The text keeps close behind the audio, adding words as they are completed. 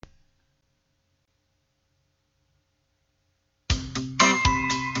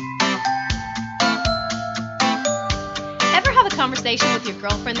conversation with your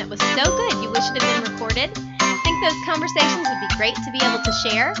girlfriend that was so good you wish it had been recorded? Think those conversations would be great to be able to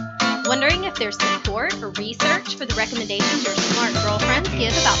share? Wondering if there's support or research for the recommendations your smart girlfriends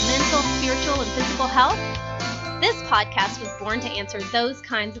give about mental, spiritual, and physical health? This podcast was born to answer those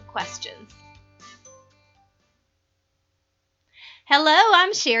kinds of questions. Hello,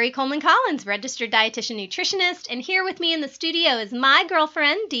 I'm Sherry Coleman-Collins, registered dietitian nutritionist, and here with me in the studio is my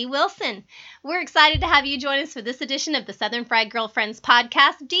girlfriend, Dee Wilson. We're excited to have you join us for this edition of the Southern Fried Girlfriends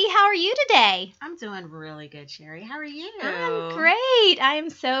podcast. Dee, how are you today? I'm doing really good, Sherry. How are you? I'm great. I am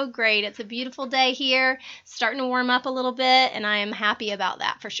so great. It's a beautiful day here, starting to warm up a little bit, and I am happy about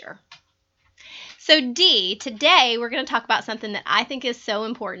that for sure. So Dee, today we're going to talk about something that I think is so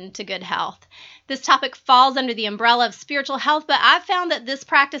important to good health. This topic falls under the umbrella of spiritual health, but I've found that this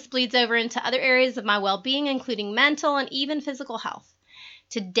practice bleeds over into other areas of my well-being, including mental and even physical health.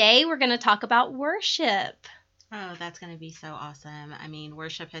 Today we're going to talk about worship. Oh, that's going to be so awesome. I mean,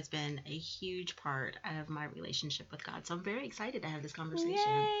 worship has been a huge part of my relationship with God, so I'm very excited to have this conversation.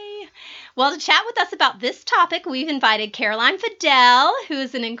 Yay! Well, to chat with us about this topic, we've invited Caroline Fidel, who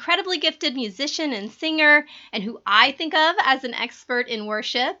is an incredibly gifted musician and singer, and who I think of as an expert in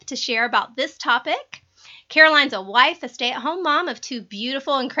worship, to share about this topic. Caroline's a wife, a stay-at-home mom of two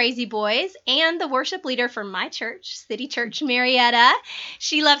beautiful and crazy boys, and the worship leader for my church, City Church Marietta.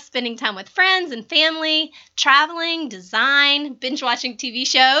 She loves spending time with friends and family, traveling, design, binge-watching TV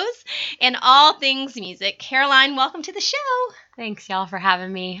shows, and all things music. Caroline, welcome to the show. Thanks, y'all, for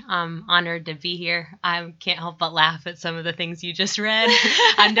having me. I'm honored to be here. I can't help but laugh at some of the things you just read.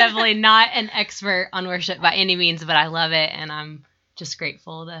 I'm definitely not an expert on worship by any means, but I love it, and I'm just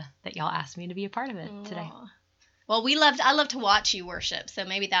grateful that y'all asked me to be a part of it today. Well, I love to watch you worship, so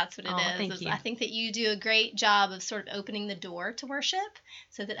maybe that's what it is. Thank you. I think that you do a great job of sort of opening the door to worship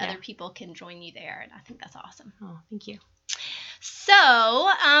so that other people can join you there, and I think that's awesome. Oh, thank you. So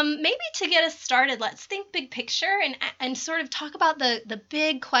maybe to get us started, let's think big picture and sort of talk about the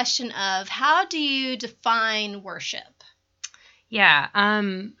big question of how do you define worship? Yeah,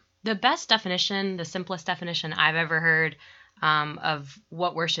 the best definition, the simplest definition I've ever heard of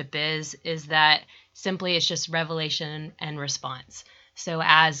what worship is that simply it's just revelation and response. So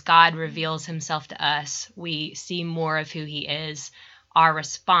as God reveals himself to us, we see more of who he is. Our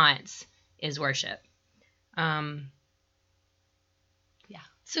response is worship.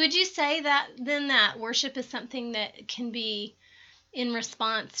 So would you say that then that worship is something that can be in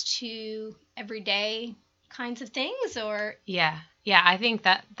response to everyday kinds of things, or? Yeah, I think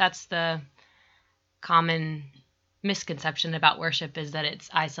that's the common misconception about worship, is that it's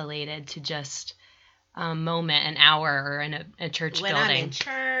isolated to just a moment, an hour, or in a church when building. I'm in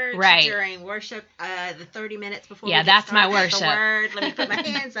church, right, during worship, the 30 minutes before we get that's my worship. The word, let me put my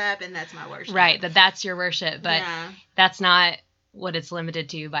hands up, and that's my worship. Right, that's your worship, but that's not what it's limited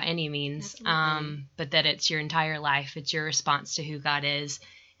to by any means, but that it's your entire life. It's your response to who God is,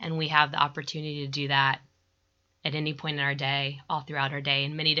 and we have the opportunity to do that at any point in our day, all throughout our day,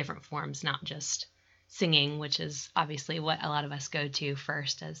 in many different forms, not just singing, which is obviously what a lot of us go to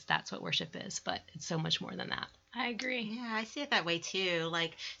first, as that's what worship is, but it's so much more than that. I agree. Yeah, I see it that way too.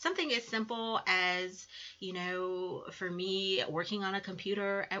 Like something as simple as, for me, working on a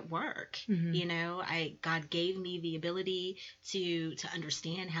computer at work. Mm-hmm. God gave me the ability to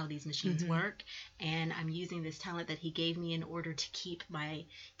understand how these machines mm-hmm. work, and I'm using this talent that he gave me in order to keep my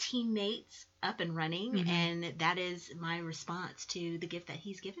teammates up and running, mm-hmm. and that is my response to the gift that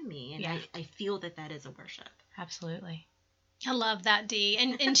he's given me, and I feel that is a worship. Absolutely. I love that, Dee.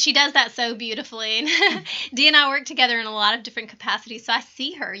 And she does that so beautifully. And Dee and I work together in a lot of different capacities, so I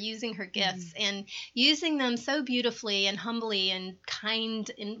see her using her gifts mm-hmm. and using them so beautifully and humbly and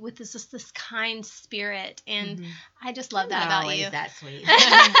kind, and with this kind spirit. And mm-hmm. I just love that about you. That sweet.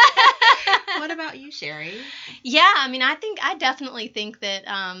 What about you, Sherry? Yeah, I definitely think that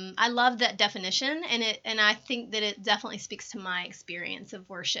I love that definition, and I think that it definitely speaks to my experience of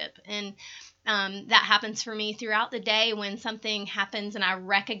worship. And that happens for me throughout the day when something happens and I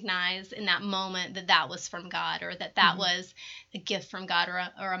recognize in that moment that was from God, or that mm-hmm. was a gift from God,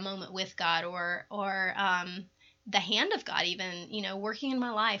 or a moment with God, or the hand of God even, working in my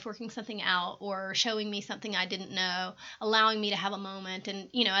life, working something out, or showing me something I didn't know, allowing me to have a moment. And,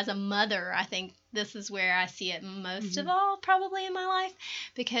 as a mother, I think this is where I see it most mm-hmm. of all, probably in my life,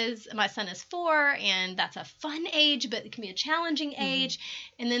 because my son is 4, and that's a fun age, but it can be a challenging mm-hmm. age.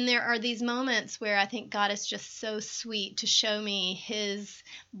 And then there are these moments where I think God is just so sweet to show me his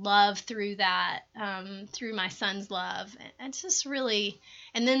love through that, through my son's love. It's just really,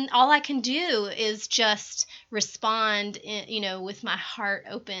 and then all I can do is just respond, with my heart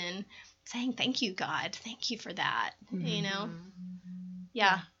open, saying, thank you, God. Thank you for that, Mm-hmm.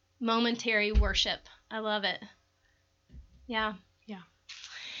 Yeah. Momentary worship. I love it. Yeah. Yeah.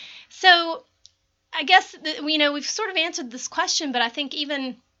 So I guess, we've sort of answered this question, but I think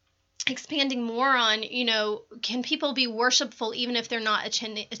even expanding more on, can people be worshipful even if they're not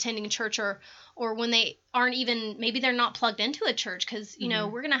attending church, or when they aren't even, maybe they're not plugged into a church? Because,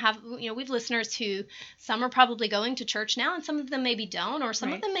 we're going to have, we have listeners who, some are probably going to church now, and some of them maybe don't, or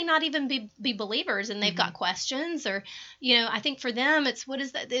some of them may not even be believers, and they've got questions, or, I think for them, it's, what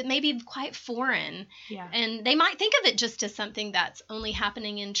is that? It may be quite foreign. Yeah. And they might think of it just as something that's only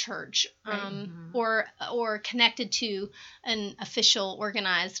happening in church, or connected to an official,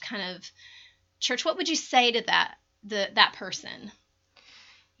 organized kind of church. What would you say to that person?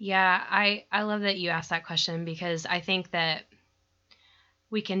 Yeah, I love that you asked that question, because I think that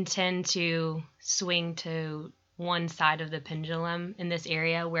we can tend to swing to one side of the pendulum in this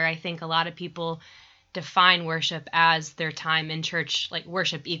area, where I think a lot of people define worship as their time in church, like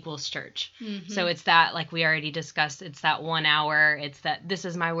worship equals church. Mm-hmm. So it's that, like we already discussed, it's that 1 hour, it's that this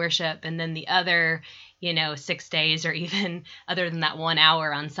is my worship, and then the other, 6 days, or even other than that 1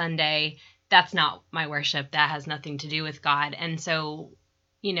 hour on Sunday, that's not my worship. That has nothing to do with God. And so,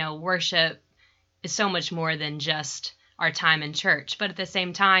 worship is so much more than just our time in church. But at the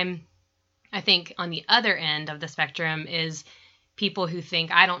same time, I think on the other end of the spectrum is people who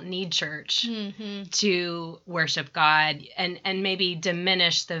think I don't need church to worship God, and maybe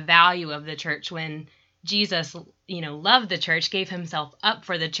diminish the value of the church, when Jesus, loved the church, gave himself up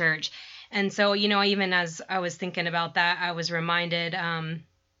for the church. And so, even as I was thinking about that, I was reminded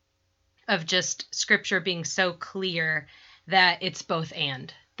of just scripture being so clear that it's both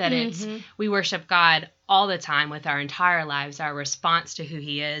and. That it's, we worship God all the time with our entire lives, our response to who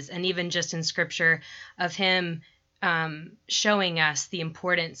he is. And even just in scripture of him showing us the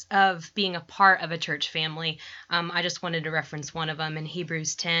importance of being a part of a church family. I just wanted to reference one of them in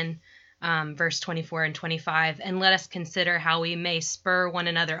Hebrews 10, verse 24 and 25. And let us consider how we may spur one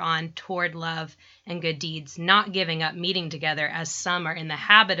another on toward love and good deeds, not giving up meeting together as some are in the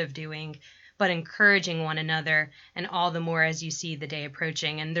habit of doing, but encouraging one another, and all the more as you see the day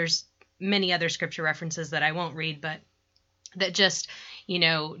approaching. And there's many other scripture references that I won't read, but that just,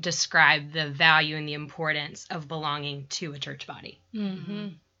 describe the value and the importance of belonging to a church body. Mm-hmm.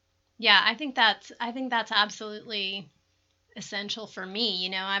 Yeah, I think that's absolutely essential for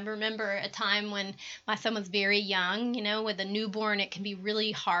me. I remember a time when my son was very young. With a newborn, it can be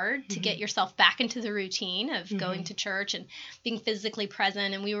really hard to get yourself back into the routine of going to church and being physically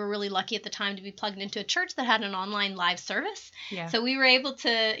present. And we were really lucky at the time to be plugged into a church that had an online live service. Yeah. So we were able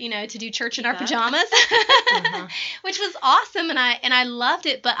to, to do church in our pajamas, which was awesome. And I loved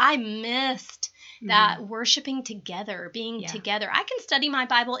it, but I missed that worshiping together, being together. I can study my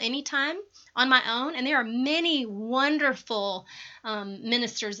Bible anytime on my own, and there are many wonderful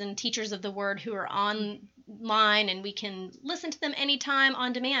ministers and teachers of the word who are online, and we can listen to them anytime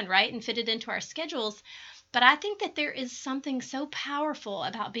on demand, right, and fit it into our schedules. But I think that there is something so powerful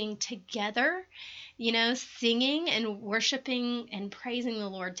about being together, singing and worshiping and praising the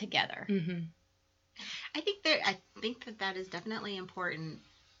Lord together. I think that is definitely important.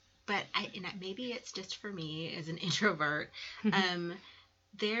 But maybe it's just for me as an introvert.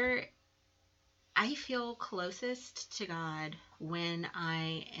 I feel closest to God when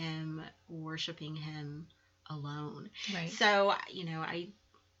I am worshiping him alone. Right. So, I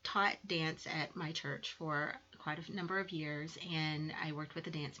taught dance at my church for quite a number of years, and I worked with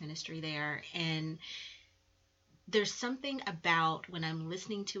the dance ministry there. And there's something about when I'm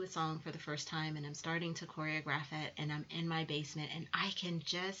listening to a song for the first time and I'm starting to choreograph it, and I'm in my basement, and I can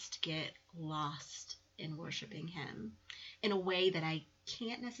just get lost in worshiping him in a way that I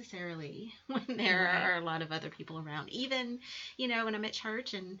can't necessarily when there are a lot of other people around. Even, when I'm at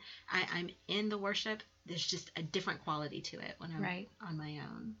church and I'm in the worship, there's just a different quality to it when I'm on my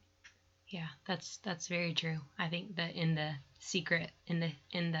own. Yeah, that's very true. I think that in the secret,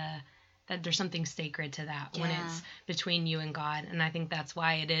 that there's something sacred to that when it's between you and God. And I think that's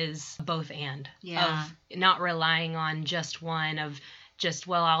why it is both and, of not relying on just one, of just,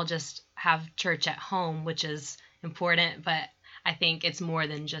 I'll just have church at home, which is important. But I think it's more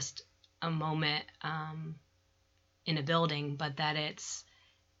than just a moment in a building, but that it's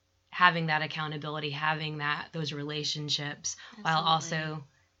having that accountability, having those relationships, while also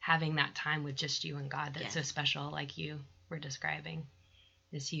having that time with just you and God that's so special, like you were describing,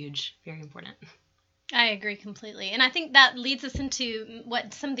 is huge, very important. I agree completely. And I think that leads us into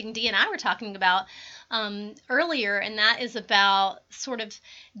something Dee and I were talking about earlier, and that is about sort of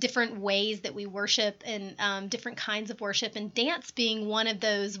different ways that we worship and different kinds of worship, and dance being one of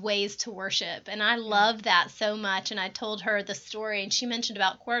those ways to worship. And I love that so much. And I told her the story, and she mentioned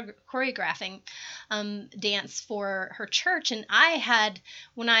about choreographing dance for her church. And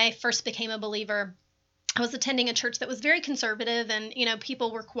when I first became a believer, I was attending a church that was very conservative, and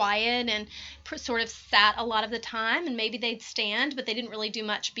people were quiet and sort of sat a lot of the time, and maybe they'd stand, but they didn't really do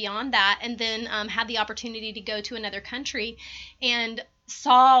much beyond that. And then had the opportunity to go to another country and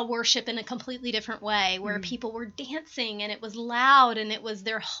saw worship in a completely different way, where people were dancing, and it was loud, and it was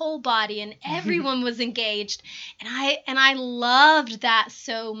their whole body, and everyone was engaged. And I loved that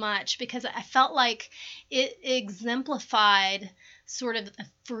so much, because I felt like it exemplified sort of a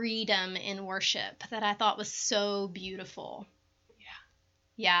freedom in worship that I thought was so beautiful.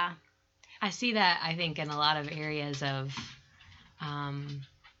 Yeah. I see that, I think, in a lot of areas of,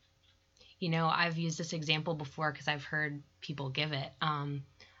 I've used this example before because I've heard people give it,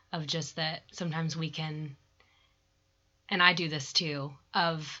 of just that sometimes we can, and I do this too,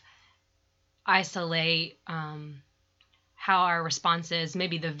 of isolate how our response is,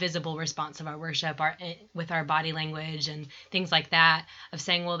 maybe the visible response of our worship, with our body language and things like that, of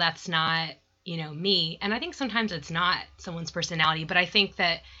saying, well, that's not, me. And I think sometimes it's not someone's personality, but I think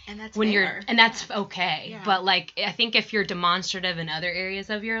that that's okay. Yeah. But I think if you're demonstrative in other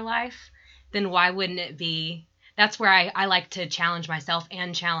areas of your life, then why wouldn't it be? That's where I like to challenge myself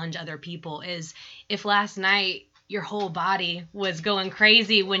and challenge other people, is if last night your whole body was going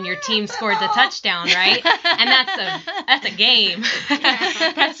crazy when your team scored the touchdown, right? And that's a game.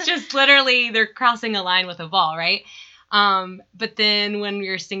 That's just literally they're crossing a line with a ball, right? But then when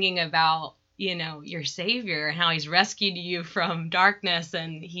you're singing about, your Savior and how he's rescued you from darkness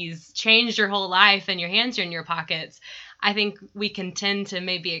and he's changed your whole life and your hands are in your pockets, I think we can tend to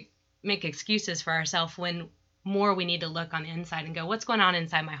maybe make excuses for ourselves when more we need to look on the inside and go, what's going on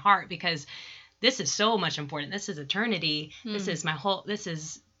inside my heart? Because this is so much important. This is eternity. This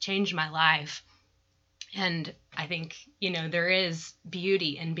has changed my life. And I think, there is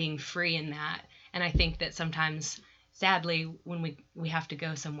beauty in being free in that. And I think that sometimes, sadly, when we have to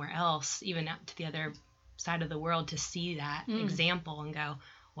go somewhere else, even out to the other side of the world, to see that example and go,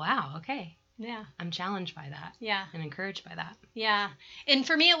 wow, okay. Yeah. I'm challenged by that. Yeah. And encouraged by that. Yeah. And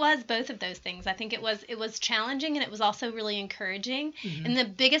for me, it was both of those things. I think it was challenging, and it was also really encouraging. Mm-hmm. And the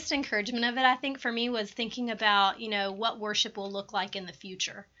biggest encouragement of it, I think, for me, was thinking about, what worship will look like in the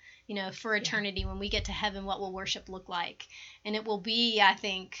future, for eternity. When we get to heaven, what will worship look like? And it will be, I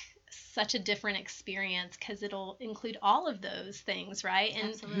think, such a different experience, because it'll include all of those things, right? And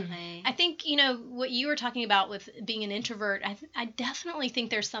absolutely. I think, what you were talking about with being an introvert, I definitely think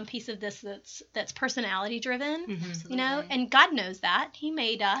there's some piece of this that's personality driven, and God knows that. He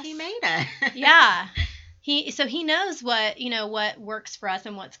made us. Yeah. He knows what works for us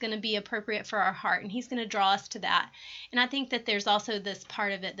and what's going to be appropriate for our heart, and he's going to draw us to that. And I think that there's also this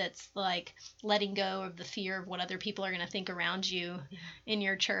part of it that's like letting go of the fear of what other people are going to think around you in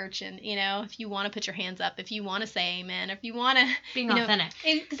your church. And if you want to put your hands up, if you want to say amen, if you want to being authentic,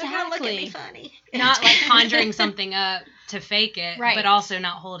 exactly, look at me funny, not like conjuring something up to fake it, right. But also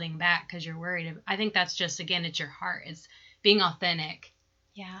not holding back because you're worried. I think that's just, again, it's your heart. It's being authentic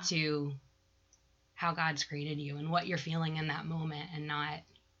to how God's created you and what you're feeling in that moment, and not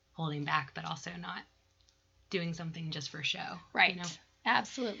holding back, but also not doing something just for show. Right.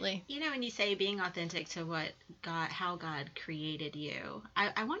 Absolutely. When you say being authentic to how God created you,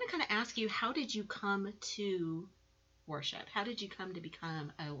 I want to kind of ask you, how did you come to worship? How did you come to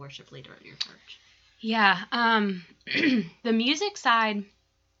become a worship leader at your church? Yeah. The music side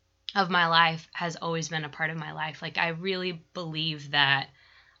of my life has always been a part of my life. I really believe that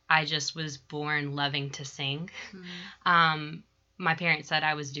I just was born loving to sing. Mm-hmm. My parents said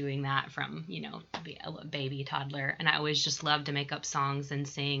I was doing that from, a baby, toddler. And I always just loved to make up songs and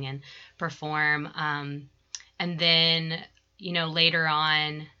sing and perform. And then, later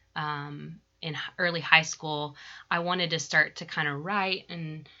on, in early high school, I wanted to start to kind of write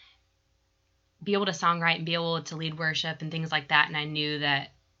and be able to songwrite and be able to lead worship and things like that. And I knew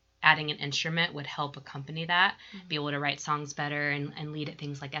that adding an instrument would help accompany that, be able to write songs better and lead at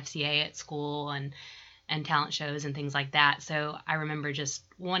things like FCA at school and talent shows and things like that. So I remember just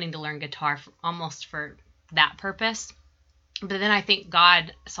wanting to learn guitar almost for that purpose. But then I think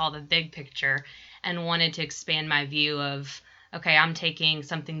God saw the big picture and wanted to expand my view of, okay, I'm taking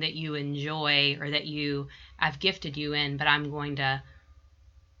something that you enjoy or that I've gifted you in, but I'm going to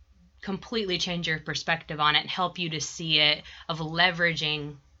completely change your perspective on it and help you to see it, of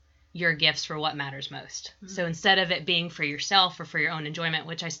leveraging your gifts for what matters most. Mm-hmm. So instead of it being for yourself or for your own enjoyment,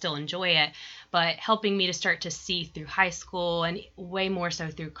 which I still enjoy it, but helping me to start to see through high school and way more so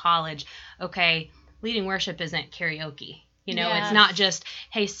through college, okay, leading worship isn't karaoke. You know, It's not just,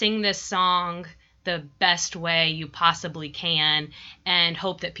 hey, sing this song the best way you possibly can and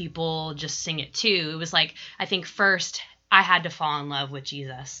hope that people just sing it too. It was like, I think first I had to fall in love with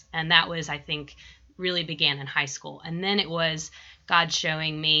Jesus. And that was, I think, really began in high school. And then it was God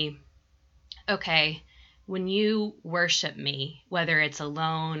showing me, okay, when you worship me, whether it's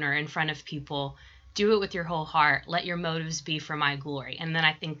alone or in front of people, do it with your whole heart. Let your motives be for my glory. And then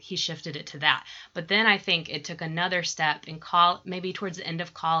I think he shifted it to that. But then I think it took another step in maybe towards the end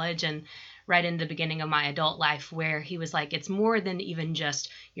of college and right in the beginning of my adult life, where he was like, it's more than even just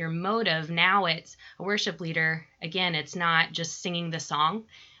your motive. Now it's a worship leader. Again, it's not just singing the song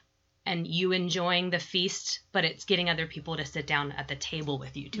and you enjoying the feast, but it's getting other people to sit down at the table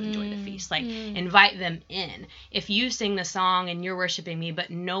with you to enjoy the feast. Like, invite them in. If you sing the song and you're worshiping me, but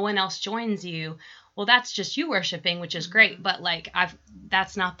no one else joins you, well, that's just you worshiping, which is great. But like,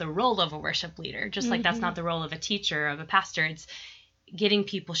 that's not the role of a worship leader. Just like that's not the role of a teacher, of a pastor. It's getting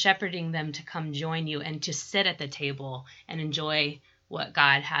people, shepherding them to come join you and to sit at the table and enjoy what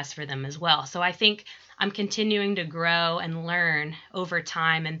God has for them as well. So I think I'm continuing to grow and learn over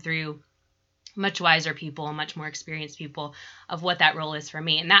time and through much wiser people, much more experienced people, of what that role is for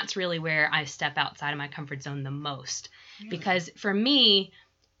me. And that's really where I step outside of my comfort zone the most. Really? Because for me,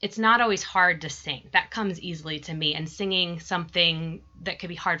 it's not always hard to sing. That comes easily to me. And singing something that could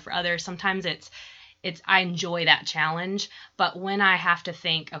be hard for others, sometimes it's I enjoy that challenge. But when I have to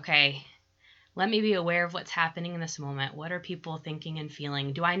think, okay, let me be aware of what's happening in this moment. What are people thinking and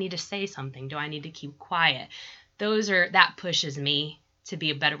feeling? Do I need to say something? Do I need to keep quiet? That pushes me to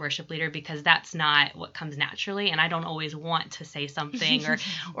be a better worship leader, because that's not what comes naturally. And I don't always want to say something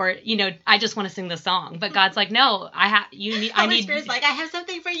or I just want to sing the song. But God's like, no, Holy Spirit's like, I have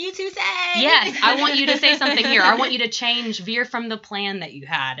something for you to say. Yes, I want you to say something here. I want you to veer from the plan that you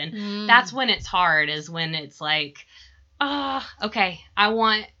had. And that's when it's hard, is when it's like, okay, I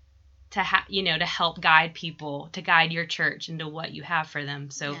want to to help guide people, to guide your church into what you have for them.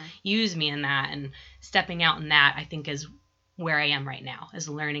 So use me in that, and stepping out in that, I think, is where I am right now, is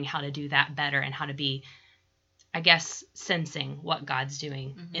learning how to do that better and how to be, I guess, sensing what God's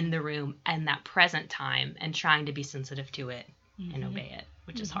doing in the room and that present time, and trying to be sensitive to it and obey it,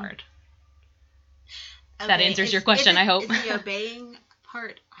 which is hard. Okay. That answers your question, I hope. Is the obeying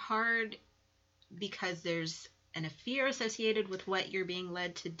part hard because there's a fear associated with what you're being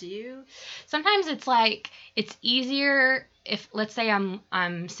led to do? Sometimes it's like, it's easier if, let's say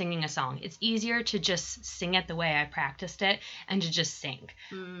I'm singing a song, it's easier to just sing it the way I practiced it and to just sing.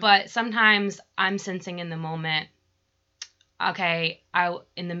 But sometimes I'm sensing in the moment, okay,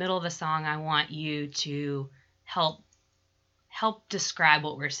 in the middle of the song, I want you to help describe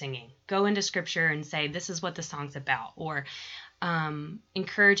what we're singing. Go into scripture and say, this is what the song's about. Or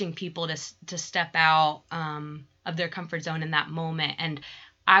encouraging people to step out of their comfort zone in that moment. And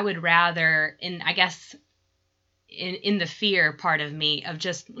I would rather, in the fear part of me, of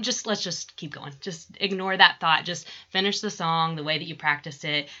just let's just keep going. Just ignore that thought. Just finish the song the way that you practiced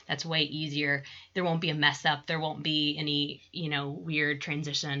it. That's way easier. There won't be a mess up. There won't be any, weird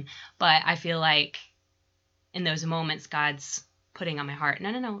transition. But I feel like in those moments, God's putting on my heart,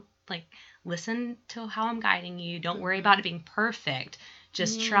 no, like, listen to how I'm guiding you. Don't worry about it being perfect.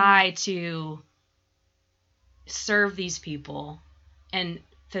 Just try to serve these people and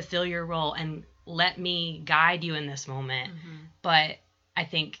fulfill your role, and let me guide you in this moment. But I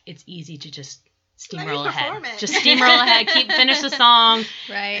think it's easy to just steamroll ahead. Just steamroll ahead, finish the song.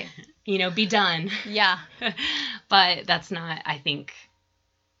 Right. Be done. Yeah. But that's not, I think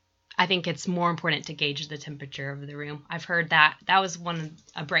it's more important to gauge the temperature of the room. I've heard that was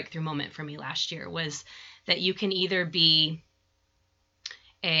a breakthrough moment for me last year, was that you can either be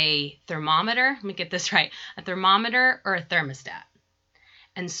a thermometer, let me get this right, a thermometer or a thermostat.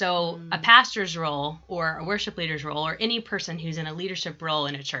 And so a pastor's role or a worship leader's role, or any person who's in a leadership role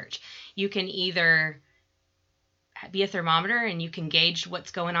in a church, you can either be a thermometer and you can gauge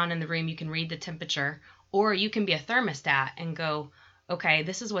what's going on in the room, you can read the temperature, or you can be a thermostat and go, okay,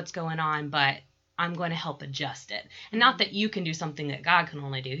 this is what's going on, but I'm going to help adjust it. And not that you can do something that God can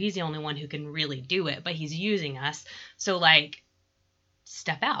only do. He's the only one who can really do it, but he's using us. So like,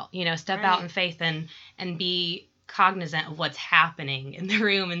 step out in faith and be cognizant of what's happening in the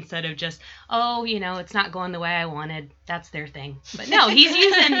room, instead of just, it's not going the way I wanted. That's their thing. But no, he's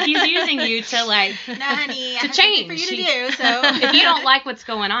using you to like, no, honey, to change for you to do. So if you don't like what's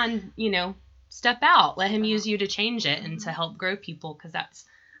going on, step out, let him use you to change it and to help grow people. Cause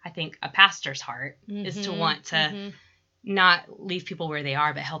I think, a pastor's heart is to want to not leave people where they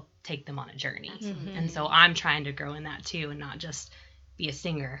are, but help take them on a journey. And so I'm trying to grow in that too, and not just be a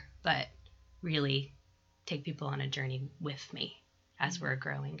singer, but really take people on a journey with me as we're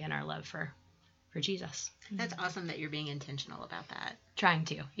growing in our love for Jesus. That's awesome that you're being intentional about that. Trying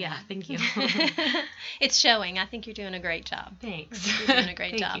to. Yeah, thank you. It's showing. I think you're doing a great job. Thanks. You're doing a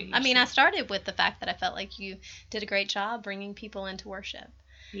great job. You. I mean, I started with the fact that I felt like you did a great job bringing people into worship.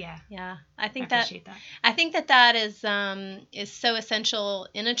 Yeah. Yeah. I appreciate that. I think that is so essential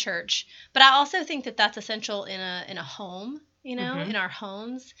in a church, but I also think that that's essential in a home, in our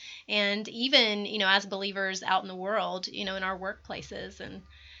homes, and even, as believers out in the world, in our workplaces, and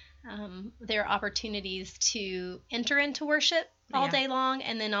there are opportunities to enter into worship all day long,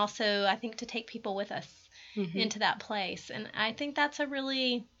 and then also I think to take people with us into that place. And I think that's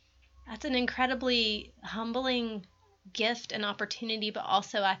an incredibly humbling gift and opportunity, but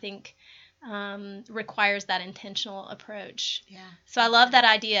also I think requires that intentional approach. Yeah. So I love that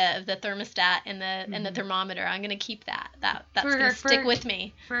idea of the thermostat and the thermometer. I'm going to keep that's going to stick with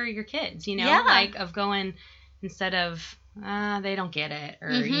me for your kids. Like of going instead of they don't get it,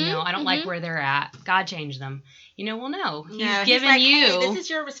 or I don't like where they're at. God changed them. Well, no, He's given like, you. Hey, this is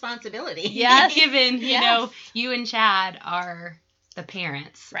your responsibility. Yes. He's given you and Chad are the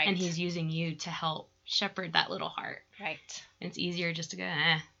parents, right? And He's using you to help shepherd that little heart. Right. And it's easier just to go,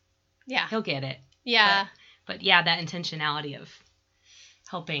 yeah, He'll get it. Yeah. But yeah, that intentionality of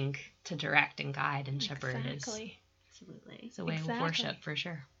helping to direct and guide and shepherd is absolutely a way of worship for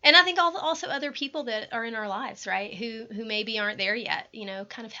sure. And I think also other people that are in our lives, right, who maybe aren't there yet,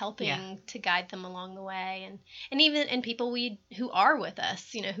 kind of helping to guide them along the way, and even people who are with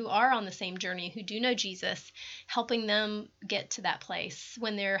us, who are on the same journey, who do know Jesus, helping them get to that place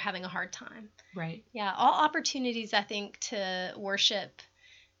when they're having a hard time. Right. Yeah, all opportunities, I think, to worship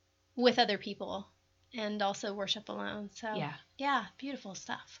with other people and also worship alone. So yeah, beautiful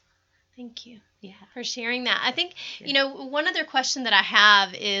stuff. Thank you for sharing that. I think, one other question that I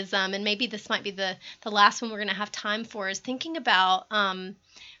have is, and maybe this might be the last one we're going to have time for, is thinking about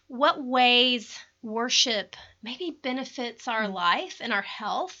what ways worship maybe benefits our life and our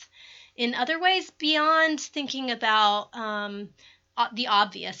health in other ways beyond thinking about the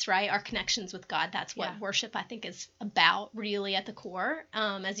obvious, right? Our connections with God. That's what worship, I think, is about really at the core,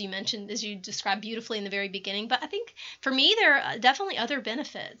 as you mentioned, as you described beautifully in the very beginning. But I think for me, there are definitely other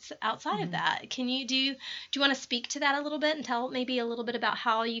benefits outside of that. Do you want to speak to that a little bit and tell maybe a little bit about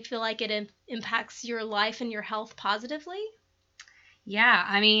how you feel like it impacts your life and your health positively? Yeah,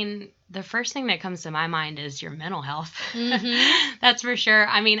 I mean, the first thing that comes to my mind is your mental health. That's for sure.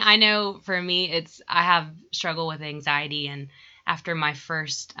 I mean, I know for me, I have struggled with anxiety, and after my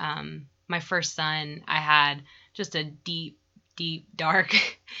first son, I had just a deep, dark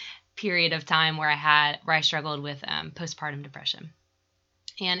period of time where I struggled with postpartum depression,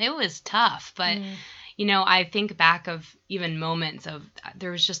 and it was tough. But I think back of even moments of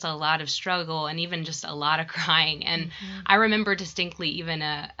there was just a lot of struggle and even just a lot of crying, and I remember distinctly even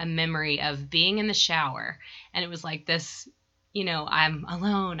a memory of being in the shower, and it was like this. I'm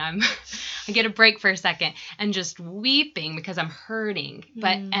alone. I get a break for a second and just weeping because I'm hurting.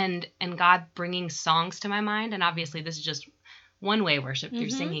 But and God bringing songs to my mind, and obviously this is just one way worship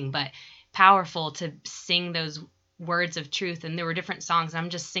through singing, but powerful to sing those words of truth. And there were different songs. I'm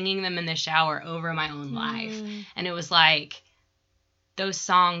just singing them in the shower over my own life, and it was like those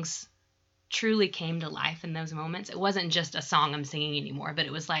songs truly came to life in those moments. It wasn't just a song I'm singing anymore, but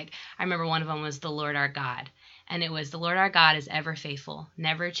it was like I remember one of them was "The Lord Our God." And it was, "The Lord our God is ever faithful,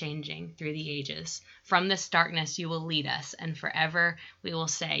 never changing through the ages. From this darkness you will lead us, and forever we will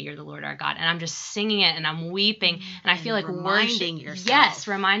say you're the Lord our God." And I'm just singing it, and I'm weeping, and I feel like reminding yourself. Yes,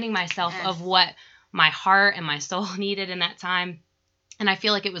 reminding myself of what my heart and my soul needed in that time. And I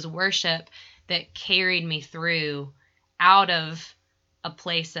feel like it was worship that carried me through out of a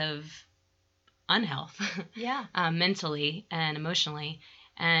place of unhealth, mentally and emotionally.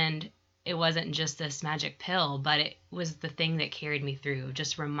 And it wasn't just this magic pill, but it was the thing that carried me through,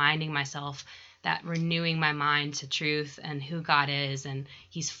 just reminding myself that, renewing my mind to truth and who God is, and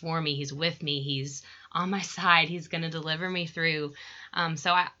He's for me, He's with me, He's on my side, He's going to deliver me through.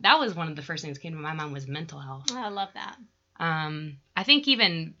 So that was one of the first things that came to my mind was mental health. Oh, I love that. I think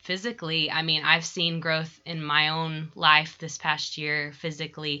even physically, I mean, I've seen growth in my own life this past year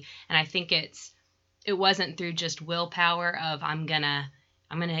physically, and I think it wasn't through just willpower of I'm gonna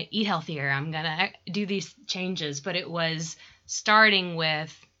eat healthier, I'm going to do these changes, but it was starting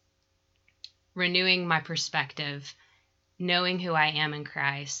with renewing my perspective, knowing who I am in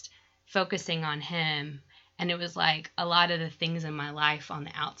Christ, focusing on Him, And it was like a lot of the things in my life on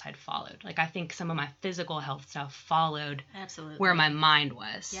the outside followed. Like I think some of my physical health stuff followed Absolutely where my mind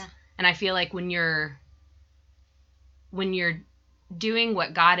was. Yeah. And I feel like when you're doing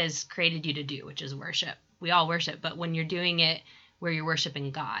what God has created you to do, which is worship, we all worship, but when you're doing it where you're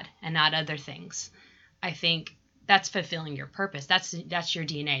worshiping God and not other things, I think that's fulfilling your purpose. That's your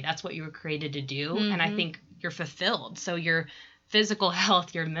DNA. That's what you were created to do. Mm-hmm. And I think you're fulfilled. So your physical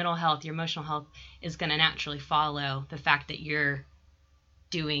health, your mental health, your emotional health is going to naturally follow the fact that you're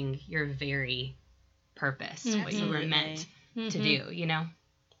doing your very purpose, what you were meant to do, you know?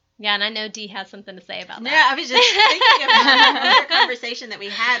 Yeah, and I know Dee has something to say about that. Yeah, I was just thinking about another conversation that we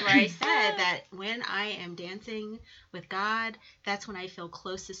had where I said that when I am dancing with God, that's when I feel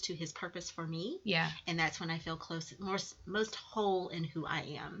closest to his purpose for me. Yeah. And that's when I feel most whole in who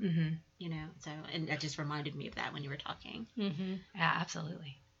I am. Mm-hmm. You know, so, and that just reminded me of that when you were talking. Mm-hmm. Yeah,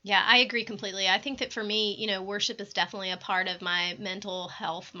 absolutely. Yeah, I agree completely. I think that for me, you know, worship is definitely a part of my mental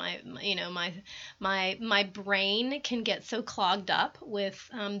health. My brain can get so clogged up with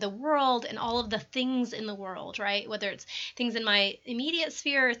the world and all of the things in the world, right? Whether it's things in my immediate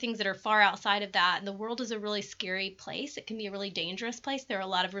sphere or things that are far outside of that. The world is a really scary place. It can be a really dangerous place. There are a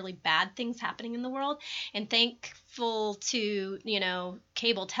lot of really bad things happening in the world. And thankful to, you know,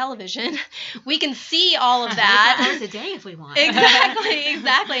 cable television, we can see all of that. Hours a day if we want.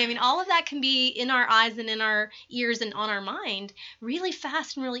 Exactly. I mean, all of that can be in our eyes and in our ears and on our mind really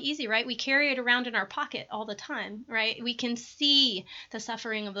fast and really easy, right? We carry it around in our pocket all the time, right? We can see the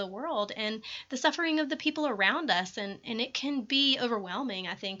suffering of the world and the suffering of the people around us, and it can be overwhelming,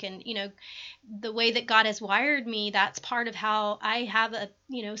 I think. And, you know, the way that God has wired me, that's part of how I have a,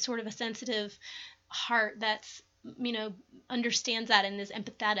 you know, sort of a sensitive heart that's, you know, understands that and is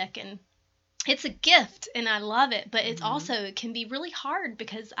empathetic, and it's a gift and I love it, but it's also, it can be really hard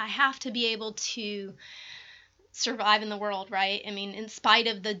because I have to be able to survive in the world, right? I mean, in spite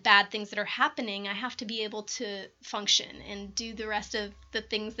of the bad things that are happening, I have to be able to function and do the rest of the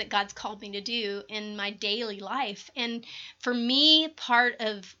things that God's called me to do in my daily life. And for me, part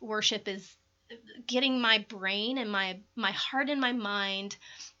of worship is getting my brain and my heart and my mind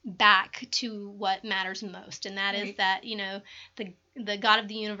back to what matters most, and that is that, you know, the God of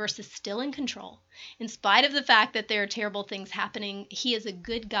the universe is still in control. In spite of the fact that there are terrible things happening, he is a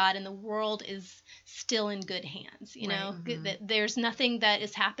good God, and the world is still in good hands. You know, that there's nothing that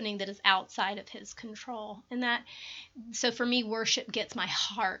is happening that is outside of his control. And that, so for me, worship gets my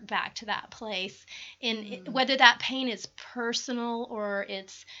heart back to that place. And whether that pain is personal or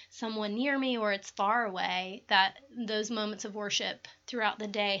it's someone near me or it's far away, that those moments of worship throughout the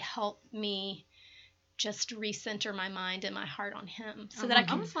day help me just recenter my mind and my heart on him, so that I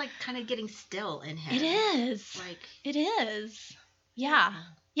can, almost like kind of getting still in him. It is. Like it is. Yeah.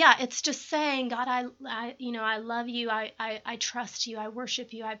 Yeah. It's just saying, God, I you know, I love you. I trust you. I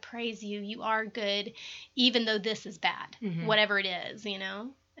worship you. I praise you. You are good, even though this is bad, whatever it is, you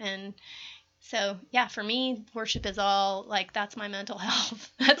know? And so, yeah, for me, worship is all like, that's my mental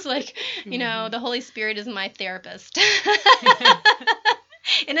health. That's like, you know, the Holy Spirit is my therapist.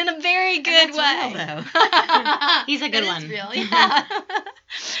 And in a very good way. Real, though. He's a good one. Real, yeah.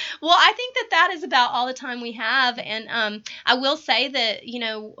 Well, I think that is about all the time we have. And I will say that, you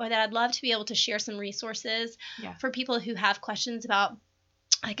know, that I'd love to be able to share some resources for people who have questions about,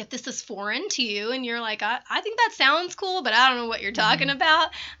 like, if this is foreign to you and you're like, I think that sounds cool, but I don't know what you're talking about.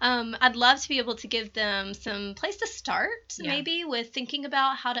 I'd love to be able to give them some place to start, maybe with thinking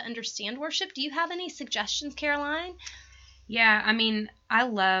about how to understand worship. Do you have any suggestions, Caroline? Yeah, I mean, I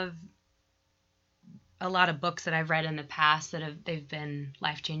love a lot of books that I've read in the past they've been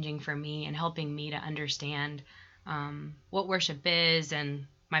life-changing for me and helping me to understand what worship is and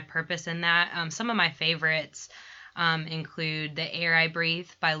my purpose in that. Some of my favorites include The Air I Breathe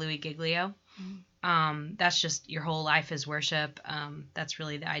by Louis Giglio. That's just your whole life is worship. That's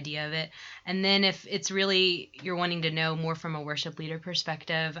really the idea of it. And then if it's really you're wanting to know more from a worship leader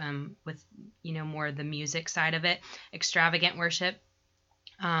perspective, with, you know, more of the music side of it, Extravagant Worship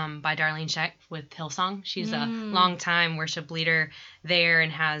by Darlene Scheck with Hillsong. She's a longtime worship leader there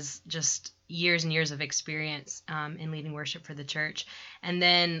and has just years and years of experience in leading worship for the church. And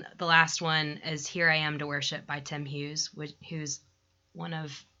then the last one is Here I Am to Worship by Tim Hughes, who's one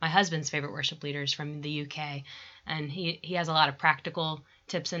of my husband's favorite worship leaders from the UK. And he has a lot of practical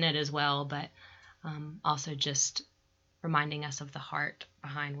tips in it as well, but also just reminding us of the heart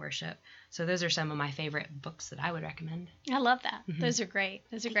behind worship. So those are some of my favorite books that I would recommend. I love that. Those are great.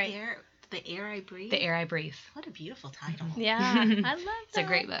 The Air I Breathe? The Air I Breathe. What a beautiful title. Yeah, I love that. It's a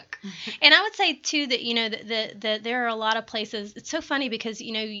great book. And I would say, too, that, that there are a lot of places. It's so funny because,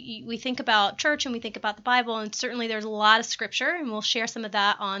 we think about church and we think about the Bible, and certainly there's a lot of scripture, and we'll share some of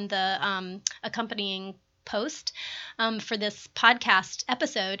that on the accompanying post for this podcast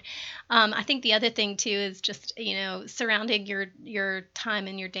episode. I think the other thing too is just surrounding your time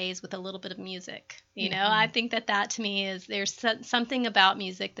and your days with a little bit of music. I think that to me is there's something about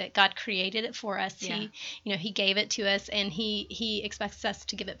music that God created it for us. Yeah. He gave it to us, and he expects us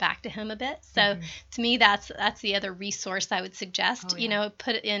to give it back to him a bit. So to me, that's the other resource I would suggest.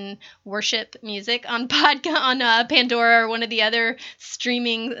 Put it in worship music on Pandora or one of the other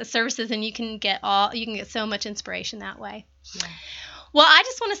streaming services, and you can get so much inspiration that way. Yeah. Well, I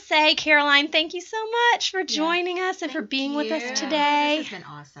just want to say, Caroline, thank you so much for joining us and for being with us today. This has been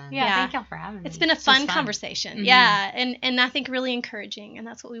awesome. Yeah, thank y'all for having me. It's been a fun conversation. Mm-hmm. Yeah, and I think really encouraging, and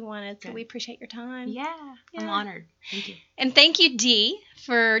that's what we wanted. So we appreciate your time. Yeah, I'm honored. Thank you. And thank you, Dee,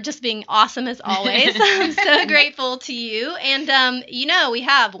 for just being awesome as always. I'm so grateful to you. And, we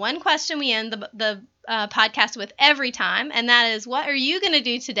have one question we end the podcast with every time, and that is, what are you going to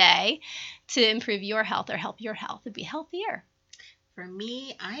do today to improve your health or help your health to be healthier? For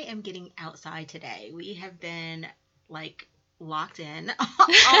me, I am getting outside today. We have been locked in all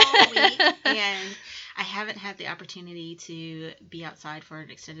week, and I haven't had the opportunity to be outside for an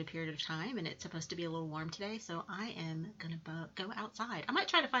extended period of time, and it's supposed to be a little warm today, so I am going to go outside. I might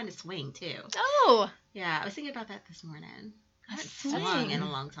try to find a swing, too. Oh! Yeah, I was thinking about that this morning. I haven't swung in a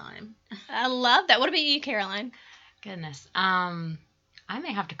long time. I love that. What about you, Caroline? Goodness. I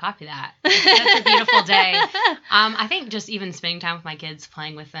may have to copy that. That's a beautiful day. I think just even spending time with my kids,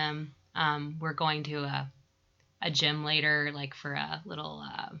 playing with them. We're going to a gym later, for a little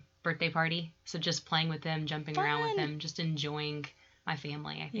birthday party. So just playing with them, jumping around with them, just enjoying my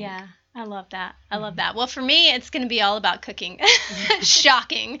family, I think. Yeah, I love that. I love that. Well, for me, it's going to be all about cooking.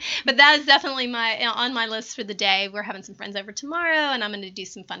 Shocking. But that is definitely on my list for the day. We're having some friends over tomorrow, and I'm going to do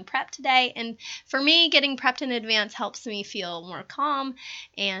some fun prep today. And for me, getting prepped in advance helps me feel more calm,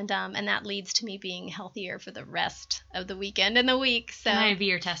 and that leads to me being healthier for the rest of the weekend and the week. So can I be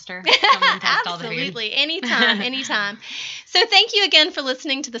your tester? Come and test all the food. Absolutely. Anytime. So thank you again for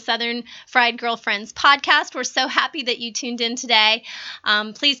listening to the Southern Fried Girlfriends podcast. We're so happy that you tuned in today.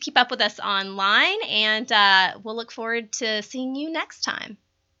 Please keep up with us online, and we'll look forward to seeing you next time.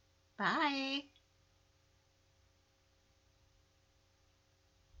 Bye.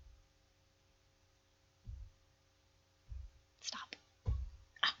 Stop. Oh,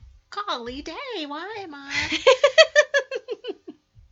 golly day, why am I?